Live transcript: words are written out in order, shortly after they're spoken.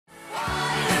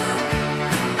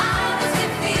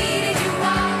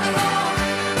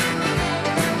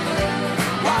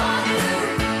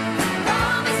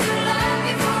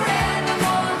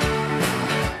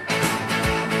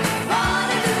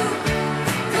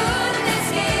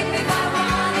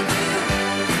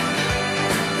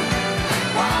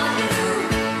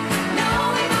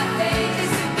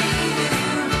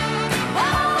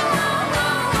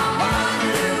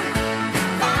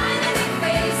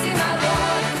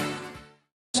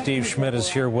Steve Schmidt is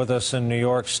here with us in New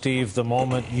York. Steve, the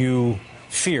moment you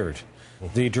feared,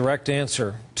 the direct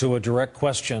answer to a direct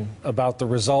question about the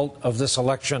result of this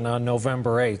election on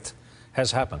November 8th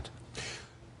has happened.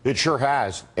 It sure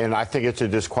has, and I think it's a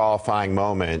disqualifying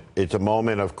moment. It's a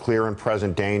moment of clear and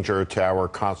present danger to our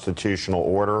constitutional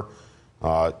order,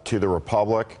 to the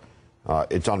republic.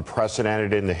 It's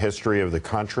unprecedented in the history of the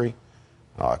country.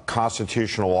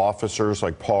 Constitutional officers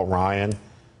like Paul Ryan,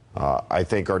 I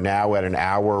think, are now at an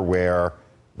hour where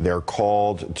they're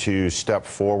called to step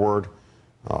forward,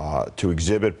 to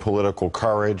exhibit political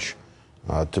courage,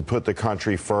 to put the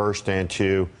country first, and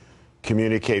to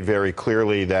communicate very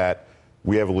clearly that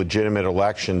we have legitimate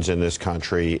elections in this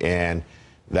country, and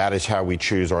that is how we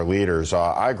choose our leaders.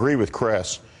 I agree with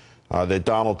Chris that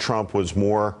Donald Trump was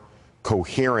more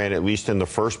coherent, at least in the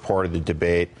first part of the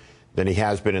debate, than he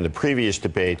has been in the previous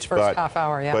debates. First half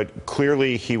hour, yeah. But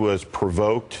clearly he was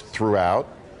provoked throughout.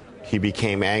 He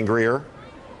became angrier.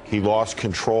 He lost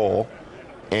control.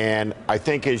 And I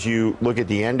think as you look at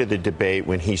the end of the debate,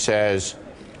 when he says,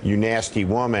 "You nasty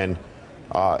woman,"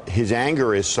 his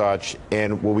anger is such,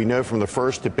 and what we know from the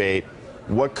first debate,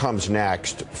 what comes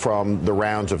next from the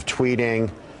rounds of tweeting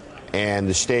and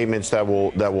the statements that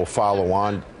will follow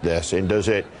on this, and does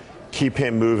it keep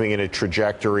him moving in a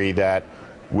trajectory that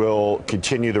will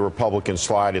continue the Republican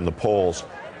slide in the polls?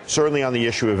 Certainly on the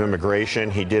issue of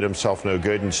immigration, he did himself no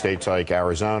good in states like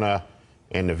Arizona,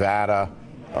 in Nevada,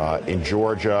 in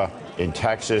Georgia, in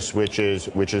Texas, which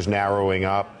is narrowing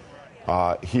up.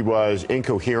 He was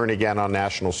incoherent again on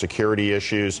national security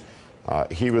issues.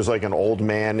 He was like an old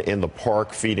man in the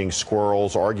park feeding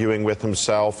squirrels, arguing with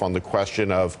himself on the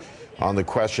question of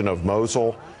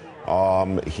Mosul.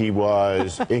 He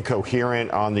was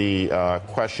incoherent on the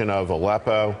question of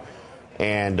Aleppo,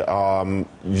 and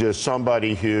just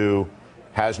somebody who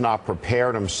has not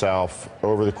prepared himself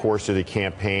over the course of the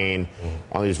campaign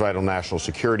on these vital national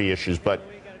security issues. But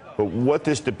what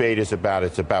this debate is about,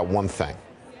 it's about one thing.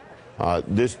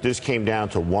 This came down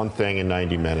to one thing in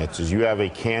 90 minutes, is you have a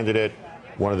candidate,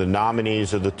 one of the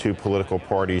nominees of the two political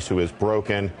parties, who has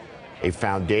broken a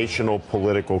foundational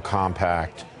political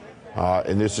compact.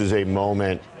 And this is a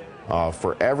moment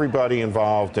for everybody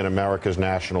involved in America's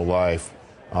national life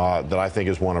that I think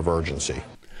is one of urgency.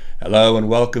 Hello and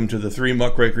welcome to the Three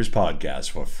Muckrakers podcast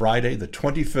for Friday, the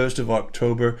 21st of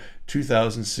October,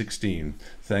 2016.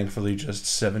 Thankfully, just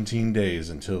 17 days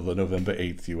until the November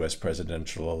 8th U.S.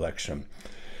 presidential election.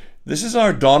 This is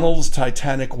our Donald's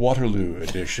Titanic Waterloo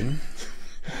edition,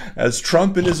 as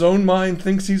Trump in his own mind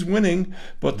thinks he's winning,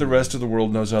 but the rest of the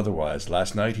world knows otherwise.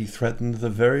 Last night he threatened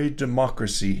the very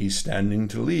democracy he's standing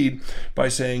to lead by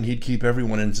saying he'd keep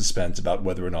everyone in suspense about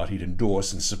whether or not he'd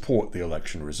endorse and support the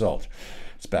election result.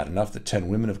 It's bad enough that 10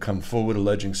 women have come forward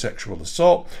alleging sexual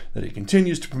assault, that he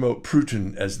continues to promote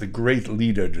Putin as the great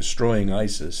leader destroying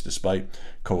ISIS, despite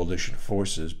coalition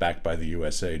forces backed by the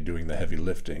USA doing the heavy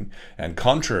lifting, and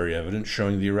contrary evidence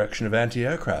showing the erection of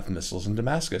anti-aircraft missiles in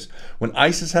Damascus, when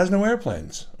ISIS has no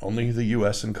airplanes, only the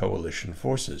US and coalition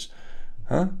forces.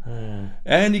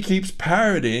 And he keeps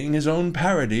parodying his own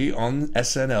parody on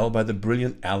SNL by the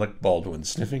brilliant Alec Baldwin,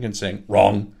 sniffing and saying,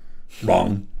 "Wrong.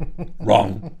 Wrong,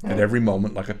 wrong," at every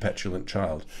moment like a petulant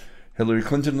child. Hillary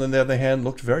Clinton, on the other hand,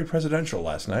 looked very presidential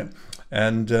last night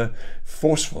and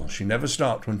forceful. She never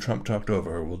stopped when Trump talked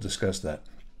over her. We'll discuss that.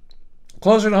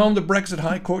 Closer to home, the Brexit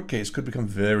High Court case could become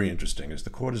very interesting, as the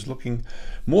court is looking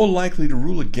more likely to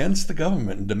rule against the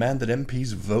government and demand that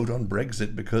MPs vote on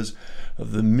Brexit because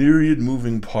of the myriad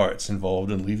moving parts involved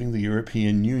in leaving the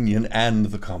European Union and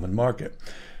the common market.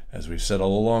 As we've said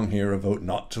all along here, a vote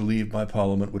not to leave by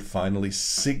Parliament would finally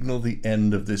signal the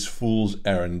end of this fool's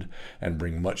errand and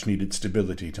bring much-needed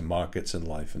stability to markets and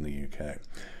life in the UK.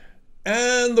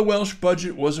 And the Welsh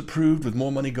budget was approved, with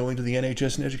more money going to the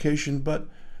NHS and education, but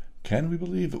can we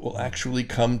believe it will actually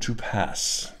come to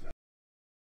pass?